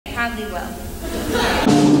hardly well.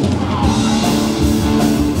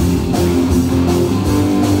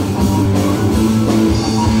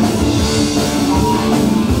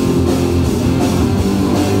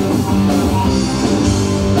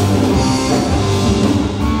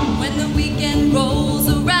 When the weekend rolls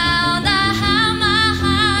around, I have my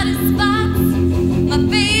hottest spots. My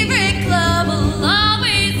favorite club will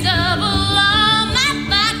always double all my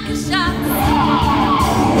vodka shots.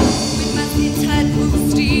 With my skin-tight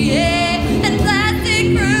bustier and plastic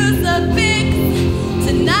crucifix,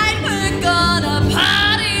 tonight we're gonna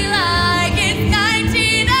party like it's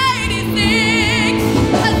 1986.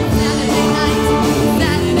 But Saturday night,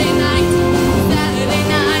 Saturday night, Saturday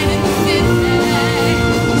night in the city.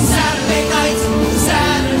 Saturday night,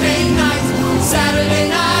 Saturday night, Saturday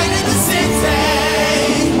night in the city.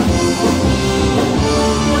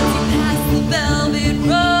 Once you pass the velvet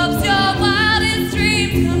ropes, your wildest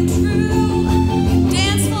dreams come true.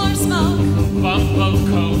 Dance floor smoke, Bump of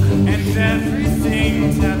coke, and everything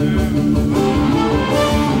taboo.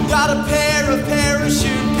 Got a pair of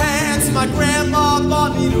parachute pants my grandma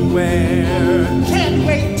bought me to wear. Can't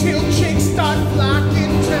wait till chicks start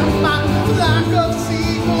flocking to my flock of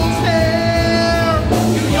seagulls hair.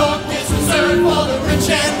 New York is reserved for the rich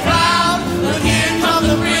and proud, but here come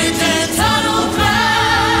the bridge and tunnel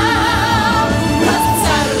crowd. 'Cause it's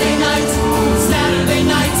Saturday night, Saturday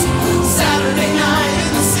night, Saturday night in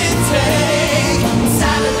the city.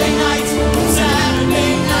 Saturday night,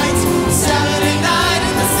 Saturday night, Saturday night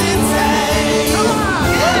in the city. Come on!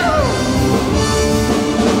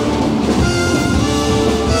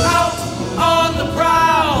 Out on the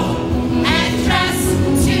prowl, and dress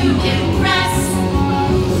to impress.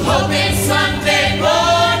 hoping Sunday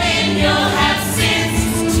morning you'll have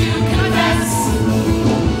sins to confess.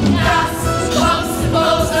 Dust, hopes, and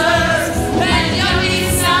posers, and your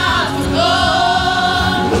peace out the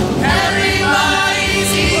gold.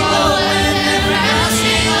 Everybody's equal and they're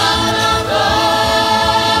crashing on the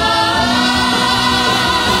board.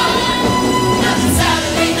 Now it's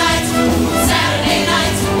Saturday night, Saturday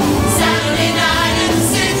night, Saturday night in the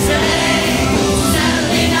city.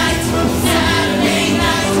 Saturday night, Saturday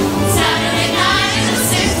night, Saturday night in the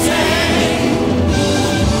city.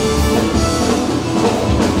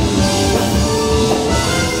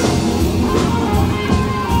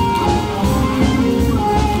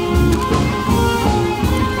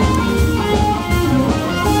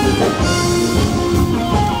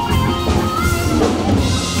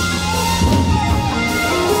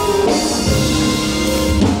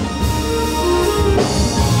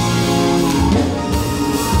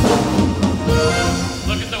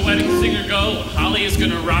 Look at the wedding singer go. Holly is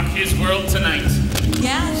gonna rock his world tonight.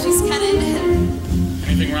 Yeah, she's kind of into him.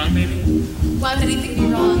 Anything wrong, baby? Why would anything be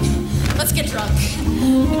wrong? Let's get drunk.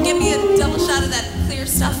 Give me a double shot of that clear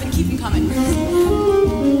stuff and keep him coming.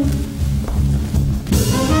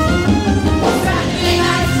 Saturday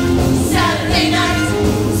night, Saturday night,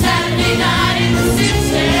 Saturday night in the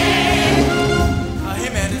city. Hey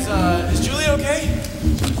man, is Julie okay?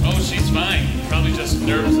 Oh, she's fine. Probably just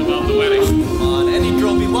nervous about the wedding. Come on, any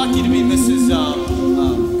girl be lucky to be Mrs.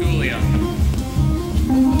 Julia.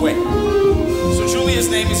 Wait. So Julia's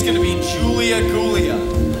name is gonna be Julia Gulia.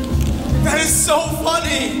 That is so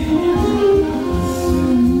funny!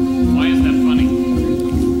 Why is that funny?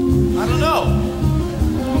 I don't know.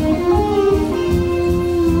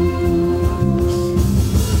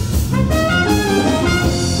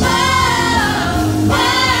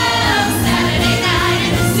 Saturday night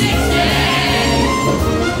in the city.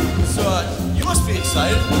 So, you must be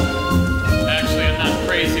excited. Actually, I'm not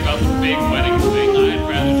crazy about the big wedding thing. I'd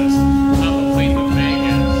rather just contemplate the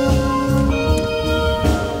Vegas.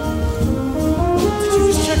 Did you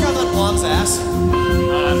just check out that blonde's ass?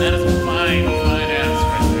 That is a fine, fine ass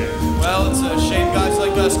right there. Well, it's a shame guys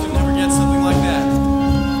like us can never get something like that.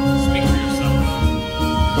 Speak for yourself.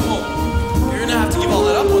 Oh, you're gonna have to give all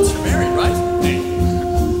that up once you're married, right? Hey,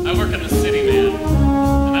 I work in the city, man.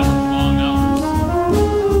 And I work long hours.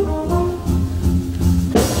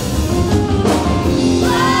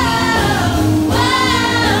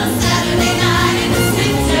 Saturday night in the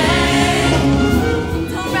city.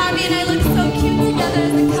 Don't Robbie and I look so cute together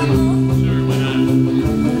as a couple. Sure, why not?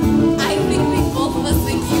 I think both of us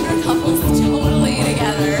think cuter couples totally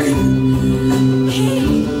together. Hey,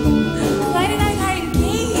 Clyde and I got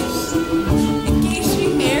engaged. Engaged to be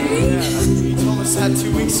married? Yeah, you told us that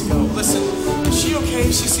 2 weeks ago. Listen, is she okay?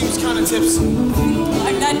 She seems kind of tipsy.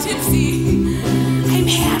 I'm not tipsy. I'm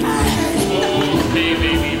hammered. Hey,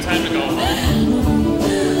 baby, time to go home.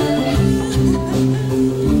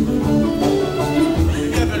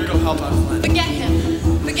 Maybe I better go help out Glenn. Forget him.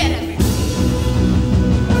 Forget him.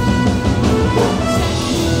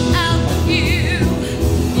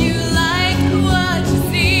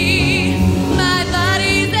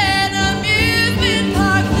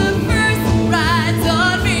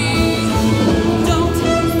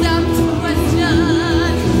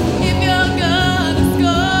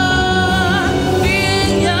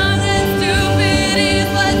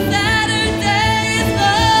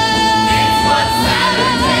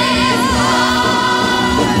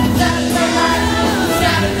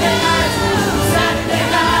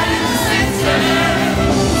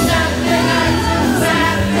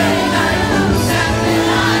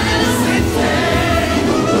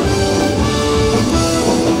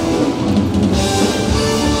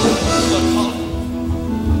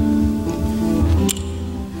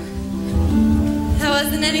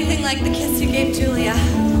 anything like the kiss you gave Julia.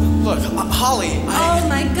 Look, Holly, Oh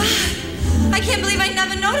my God. I can't believe I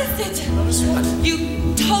never noticed it. Notice what?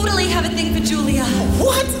 You totally have a thing for Julia.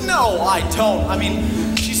 What? No, I don't. I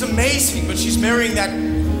mean, she's amazing, but she's marrying that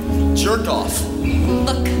jerk-off.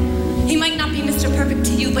 Look, he might not be Mr. Perfect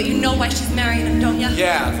to you, but you know why she's marrying him, don't you?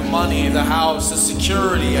 Yeah, the money, the house, the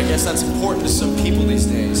security. I guess that's important to some people these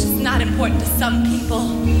days. It's not important to some people.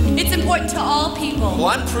 It's important to all people. Well,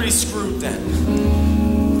 I'm pretty screwed then.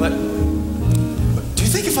 But do you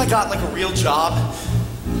think if I got like a real job?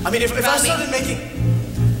 I mean, if I started making...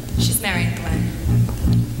 She's marrying Glenn.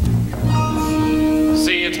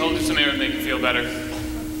 See, I told you something would make you feel better.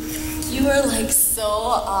 You are like so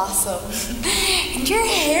awesome. And your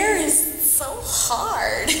hair is so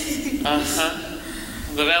hard. Uh-huh.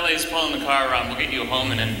 The valet's pulling the car around. We'll get you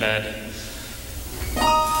home and in bed.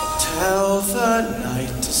 Tell the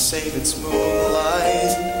night to save its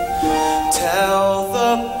moonlight. Tell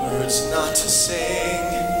the birds not to sing.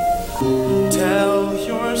 Tell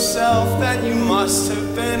yourself that you must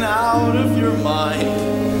have been out of your mind.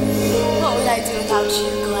 What would I do without you,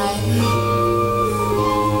 Glenn?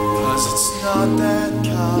 'Cause it's not that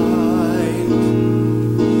kind.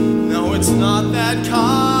 No, it's not that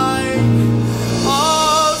kind.